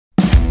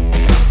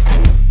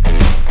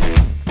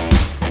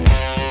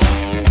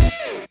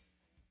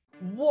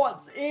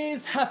What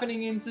is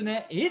happening,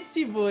 internet? It's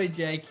your boy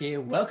Jake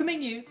here,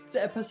 welcoming you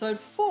to episode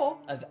 4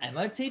 of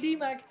MOTD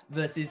Mag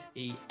versus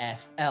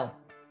EFL.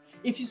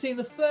 If you've seen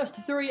the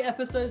first 3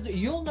 episodes,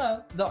 you'll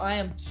know that I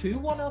am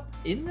 2-1 up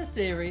in the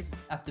series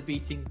after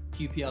beating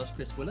QPR's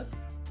Chris Willard,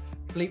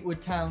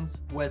 Fleetwood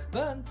Town's Wes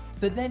Burns,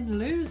 but then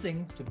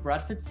losing to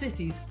Bradford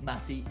City's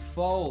Matty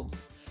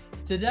Folds.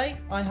 Today,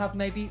 I have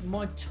maybe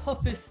my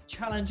toughest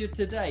challenger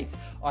to date.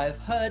 I have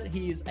heard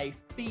he is a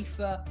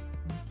FIFA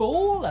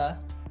baller,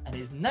 and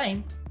his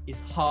name is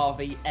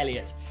Harvey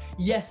Elliott.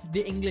 Yes,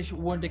 the English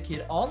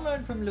wonderkid on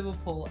loan from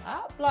Liverpool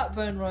at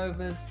Blackburn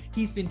Rovers.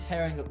 He's been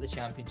tearing up the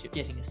championship,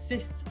 getting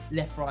assists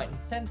left, right and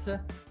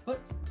centre. But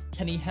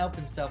can he help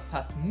himself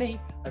past me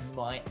and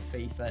my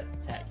FIFA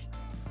tech?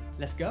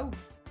 Let's go.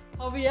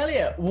 Harvey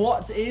Elliott,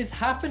 what is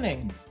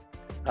happening?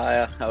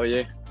 Hiya, how are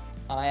you?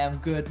 I am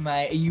good,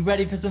 mate. Are you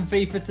ready for some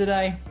FIFA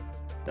today?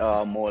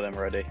 Oh, more than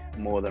ready.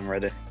 More than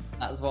ready.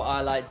 That's what I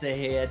like to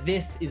hear.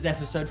 This is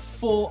episode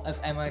 4 of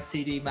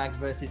MOTD Mag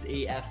versus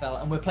EFL,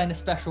 and we're playing a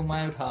special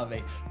mode,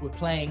 Harvey. We're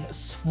playing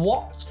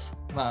swaps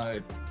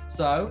mode.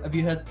 So, have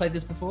you played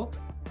this before?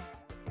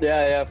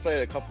 Yeah, I've played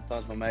it a couple of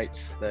times with my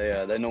mates.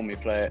 They normally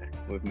play it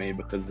with me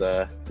because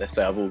they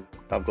say I've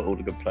got all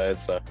the good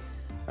players. So,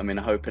 I mean,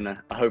 I'm hoping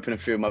a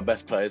few of my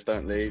best players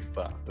don't leave,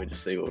 but we'll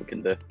just see what we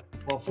can do.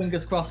 Well,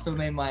 fingers crossed for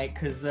me, mate,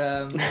 because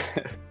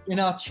in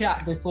our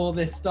chat before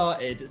this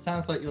started, it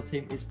sounds like your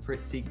team is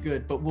pretty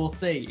good, but we'll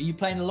see. Are you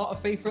playing a lot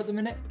of FIFA at the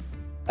minute?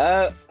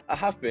 I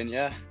have been,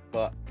 yeah,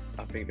 but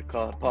I think the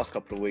past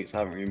couple of weeks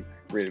I haven't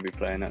really been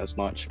playing it as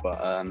much, but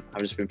I've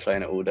just been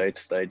playing it all day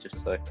today,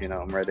 just so, you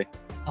know, I'm ready.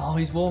 Oh,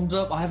 he's warmed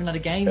up. I haven't had a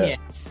game yet.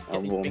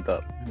 I'm warmed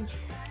up.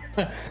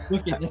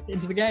 Look, let's get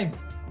into the game.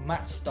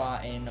 Match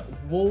starting,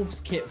 Wolves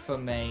kit for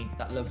me,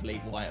 that lovely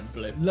white and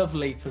blue.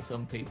 Lovely for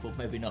some people,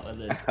 maybe not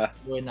others.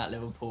 We're in that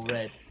Liverpool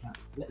red.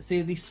 Let's see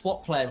who these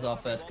swap players are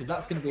first, because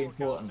that's going to be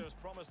important.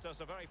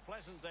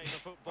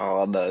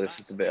 Oh no, this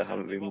is the bit I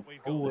haven't been looking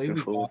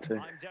forward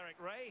to.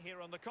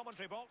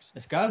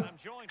 Let's go.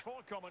 Let's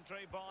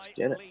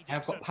get it.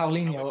 I've got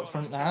Paulinho up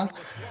front now.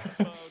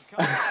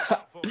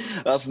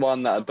 That's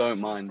one that I don't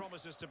mind.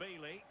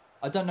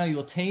 I don't know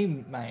your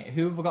team, mate.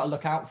 Who have we got to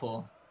look out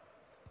for?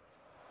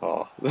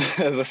 Oh,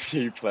 there's a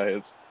few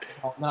players.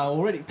 Oh, no,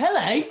 already.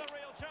 Pele?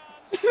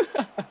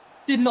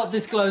 Did not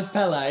disclose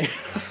Pele.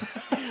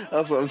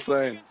 That's what I'm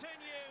saying.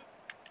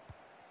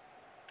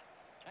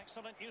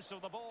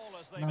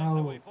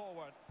 No.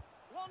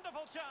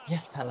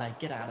 Yes, Pele,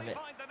 get out of it.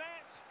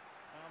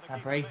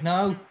 Gnabry,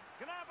 no.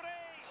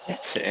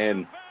 Get it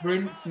in.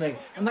 Rinse me.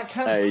 And that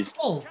counts. Hey,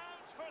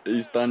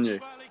 he's done you.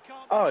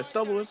 Oh, it's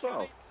double as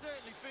well.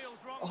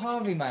 Oh,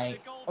 Harvey,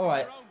 mate. All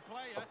right.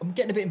 I'm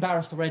getting a bit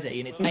embarrassed already,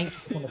 and it's 8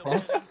 on the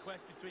clock.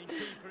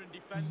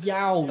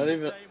 Yow. I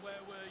didn't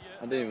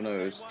even know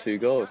it was 2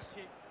 goals.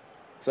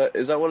 So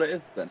is that what it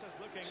is then?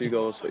 2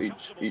 goals for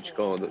each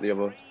goal that the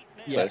other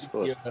player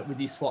scored? Yeah, with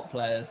these swap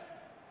players.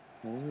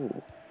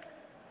 Ooh.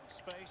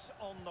 Space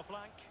on the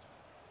flank.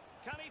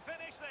 Can he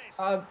finish this?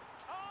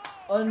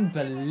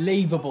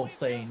 Unbelievable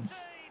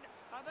scenes.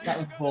 That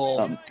was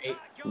ball.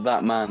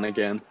 That man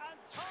again.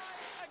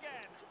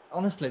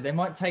 Honestly, they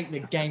might take the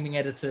gaming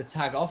editor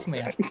tag off me,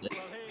 actually.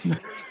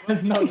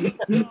 There's no... You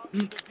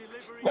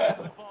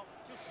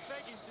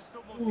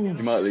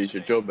might lose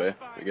your job here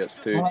if it gets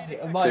too high.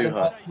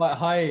 Might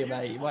hire you,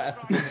 mate. You might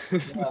have to do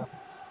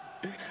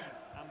it.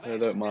 I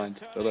don't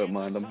mind.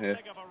 I'm here.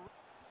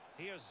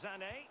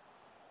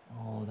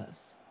 Oh,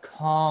 that's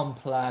calm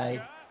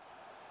play.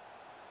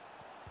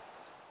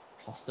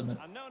 Klosterman.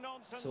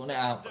 Sort it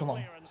out. Come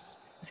on.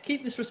 Let's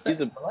keep this respect.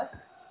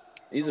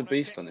 He's a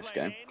beast on this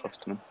game,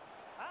 Klosterman.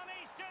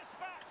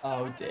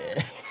 Oh dear.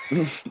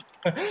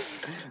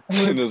 As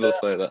soon as I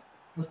say that.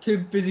 I was too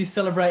busy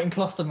celebrating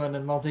Klosterman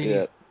and Maldini.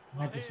 Yeah.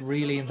 Made this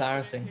really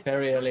embarrassing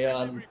very early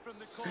on.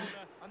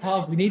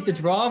 Oh, we need the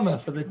drama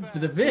for the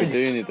vid. We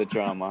do need the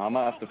drama. I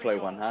might have to play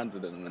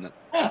one-handed in a minute.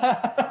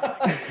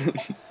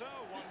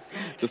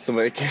 Just to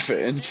make it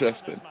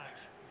interesting.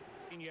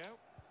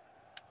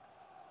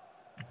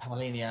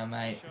 Paulinho,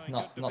 mate. It's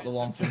not the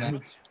one for me.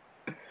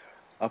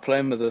 I play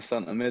him as a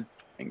centre mid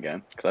in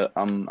game because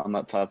I'm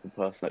that type of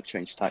person that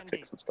changes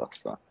tactics and stuff.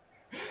 So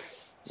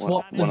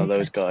one of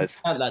those guys.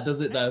 Like that,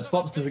 does it though?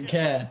 Swaps doesn't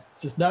care.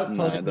 It's just no.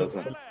 No, it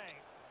doesn't.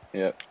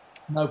 Yeah.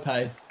 No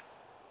pace.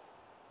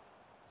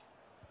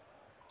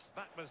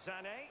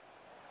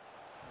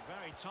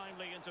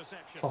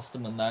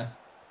 Klosterman though.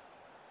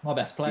 My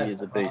best player. He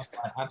is a beast.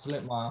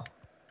 Absolute mile.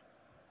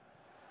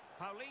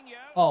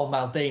 Oh,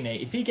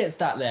 Maldini. If he gets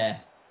that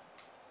there.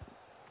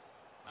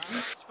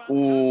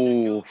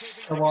 Ooh.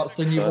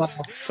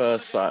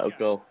 First sight of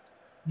goal.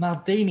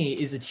 Maldini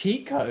is a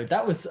cheat code.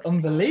 That was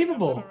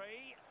unbelievable.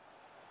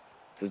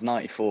 There's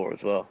 94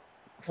 as well.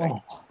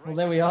 Oh, well,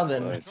 there we are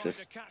then. So it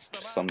just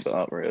sums it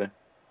up, really.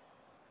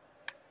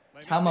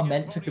 How am I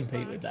meant to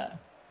compete with that?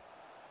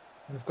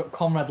 We've got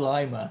Conrad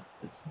Lima.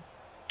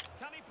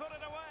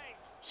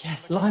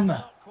 Yes,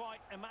 Lima.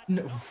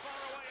 No.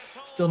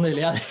 Still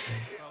nearly had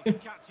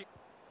it.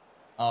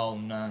 Oh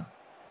no.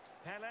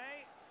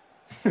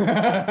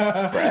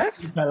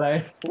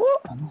 Pele.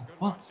 What?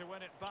 What? To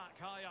win it back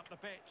high up the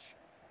pitch.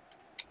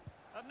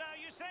 And now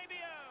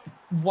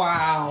Eusebio.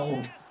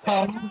 Wow.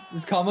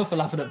 It's karma for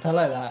laughing at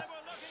Pele, that.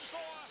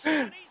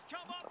 And he's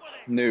come up with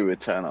it. Knew we'd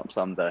turn up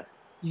someday.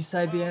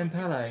 Eusebio and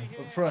Pele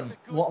up front.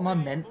 What am I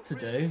meant to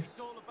do?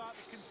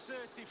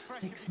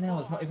 6-0,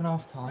 it's not even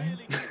half time.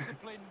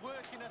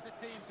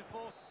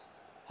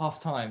 Half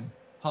time.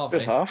 Harvey.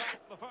 Good half.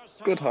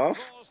 Good half.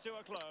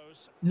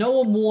 No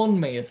one warned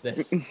me of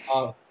this.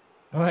 Oh,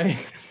 right.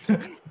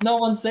 No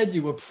one said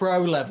you were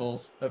pro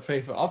levels at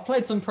FIFA. I've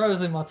played some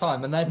pros in my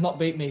time and they've not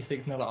beat me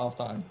 6-0 at half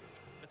time.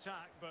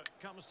 Attack, but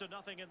comes to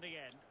nothing in the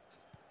end.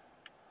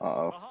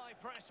 Uh-oh. The high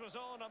press was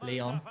on, and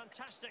Leon. that's a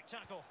fantastic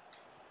tackle.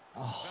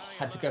 Oh,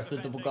 had to go for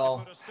the double goal.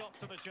 Put a stop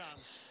to the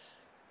chance.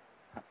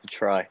 Had to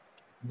try.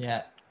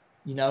 Yeah.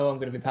 You know I'm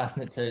going to be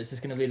passing it to. It's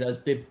just going to be those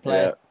big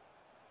players. Yeah.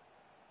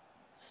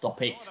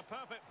 Stop it. What a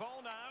perfect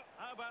ball now.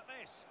 How about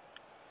this?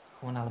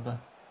 Come on, Alaba.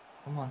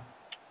 Come on.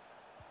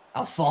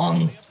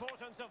 Alphonse. The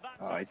importance of that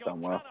Oh, he's tackle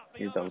done well. cannot be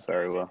He's done overstated.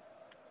 very well.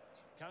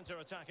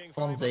 Counter-attacking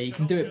Fonzie, very you much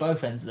can do an it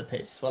both ends of the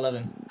pitch. Swell of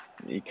him.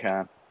 You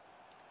can.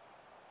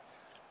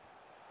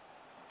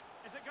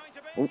 Is it going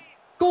to be? Ooh.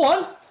 Go on.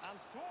 And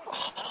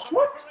thwarted.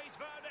 What? The referee's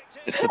verdict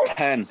is It's a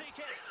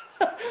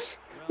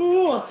 10.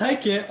 Ooh, I'll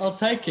take it. I'll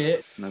take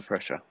it. No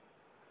pressure.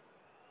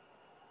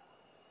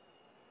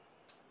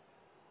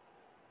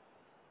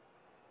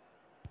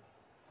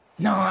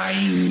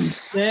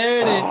 Nice. There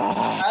it is.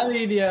 Ah.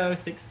 Alilio,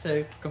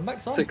 6-2. Come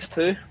back, son.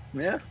 6-2.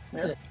 Yeah.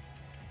 Yeah.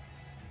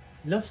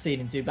 Love seeing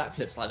him do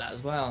backflips like that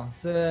as well.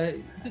 So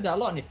he did that a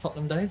lot in his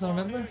Tottenham days, I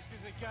remember.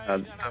 I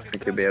don't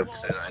think he'll be able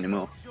to do that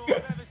anymore.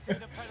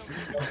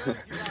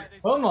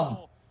 Come on.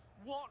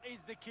 What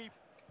is the keep?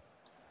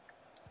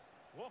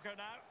 Walker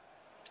now.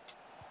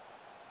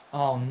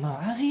 Oh no,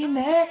 how's he in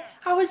there?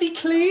 How is he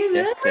clean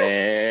there? It's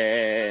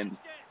in.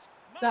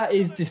 That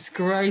is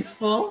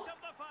disgraceful.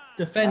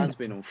 Defend. Man's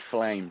been on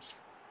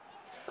flames.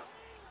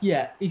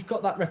 Yeah, he's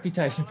got that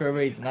reputation for a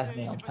reason, hasn't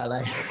he, on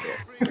Pele?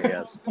 He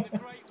has.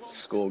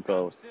 Score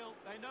goals.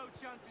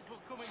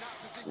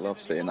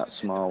 Love seeing that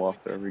smile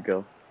after every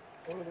goal.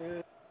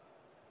 Pele.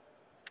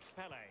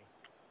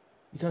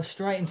 You go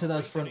straight into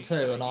those front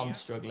two and I'm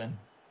struggling.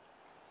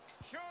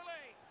 Surely.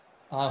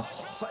 Oh,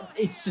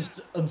 it's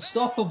just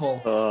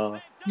unstoppable.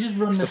 You just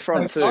run It's the the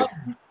front straight two.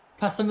 line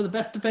past some of the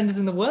best defenders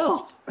in the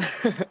world.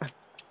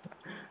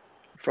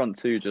 Front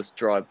two just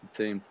drive the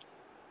team.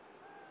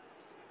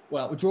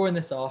 Well, we're drawing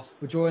this off.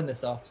 We're drawing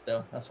this off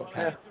still. That's what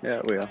counts.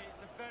 Yeah, we are.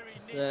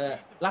 It's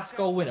last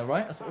goal winner,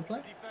 right? That's what we're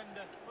playing.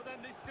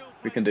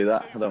 We can do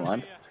that. I don't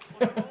mind.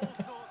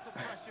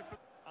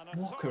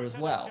 Walker as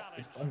well.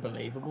 It's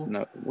unbelievable.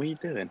 No, what are you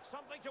doing?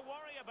 Something to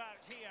worry about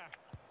here.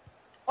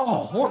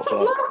 Oh, what a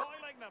Block. block!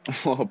 Foiling them.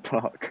 What a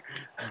block.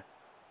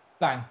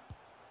 Bang.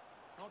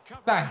 Well,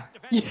 covered Bang.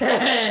 that defense.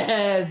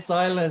 Yeah!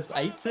 Silence.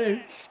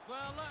 8-2.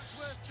 Well, that's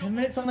worth 10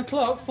 minutes on the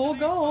clock. 4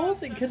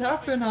 goals. It could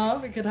happen,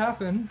 Harv. It could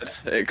happen.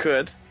 It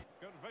could.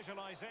 good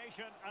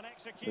visualization and The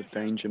execution.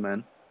 danger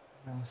man.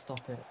 No,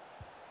 stop it. And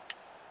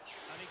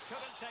he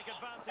couldn't take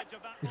advantage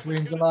of that. The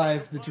dream's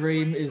alive. The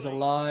dream is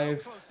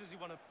alive.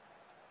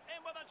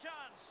 In with a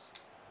chance.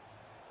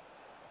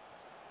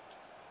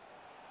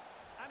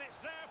 And it's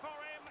there for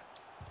him.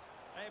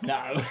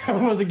 No,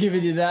 I wasn't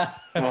giving you that.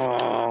 Oh.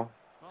 Well,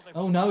 they've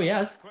Oh, no, he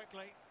has.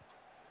 quickly.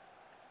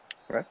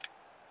 Right.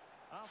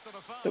 After the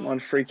foul, Don't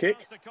mind free kick.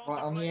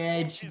 Right on the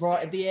edge,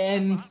 right at the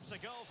end. That's a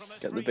goal from this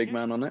Get the free big kick.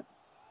 man on it.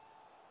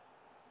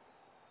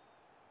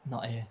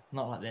 Not here.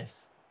 Not like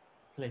this.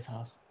 Please,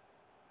 Harv.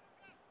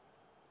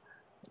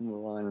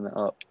 Lining it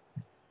up.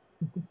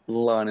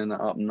 Lining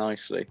it up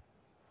nicely.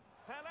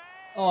 Pele!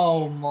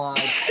 Oh, my.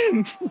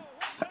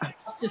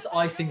 That's just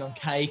icing on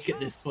cake at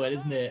this point,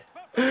 isn't it?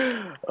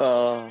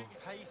 Oh.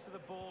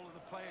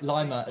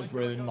 Lima has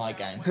ruined my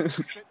game.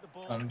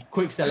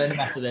 Quick selling him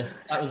after this.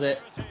 That was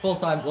it. Full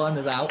time.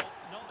 Lima's out.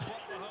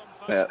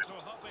 Yeah.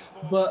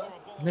 But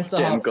Mr.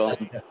 Get him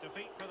Harvey, gone.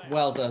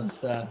 well done,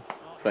 sir.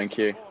 Thank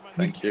you.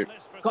 Thank you.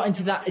 Got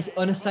into that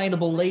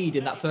unassailable lead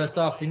in that first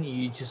half, didn't you?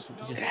 You just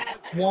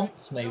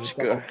swamped me with Just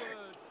goal.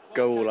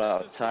 go all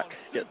out, attack,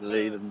 get the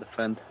lead and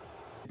defend.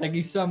 Thank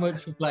you so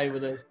much for playing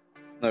with us.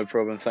 No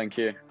problem. Thank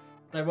you.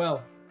 Stay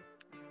well.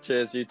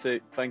 Cheers, you too.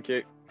 Thank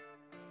you.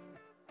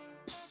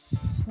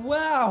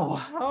 Wow,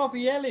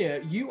 Harvey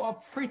Elliott, you are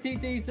pretty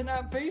decent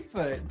at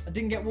FIFA. I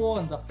didn't get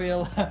warned. I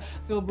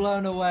feel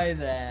blown away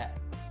there.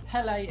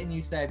 Pele and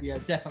Eusebio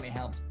definitely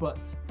helped, but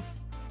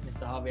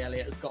Mr. Harvey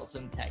Elliott has got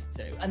some tech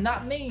too. And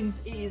that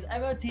means it is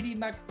MOTD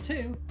Mag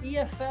 2,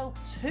 EFL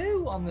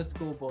 2 on the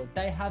scoreboard.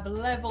 They have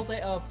leveled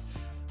it up.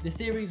 The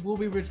series will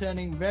be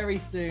returning very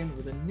soon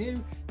with a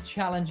new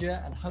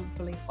challenger and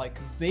hopefully I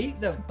can beat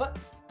them. But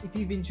if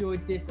you've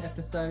enjoyed this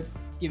episode,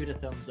 give it a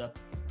thumbs up.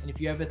 And if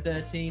you're over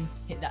 13,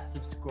 hit that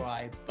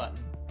subscribe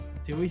button.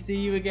 Until we see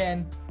you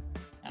again,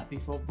 happy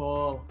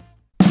football.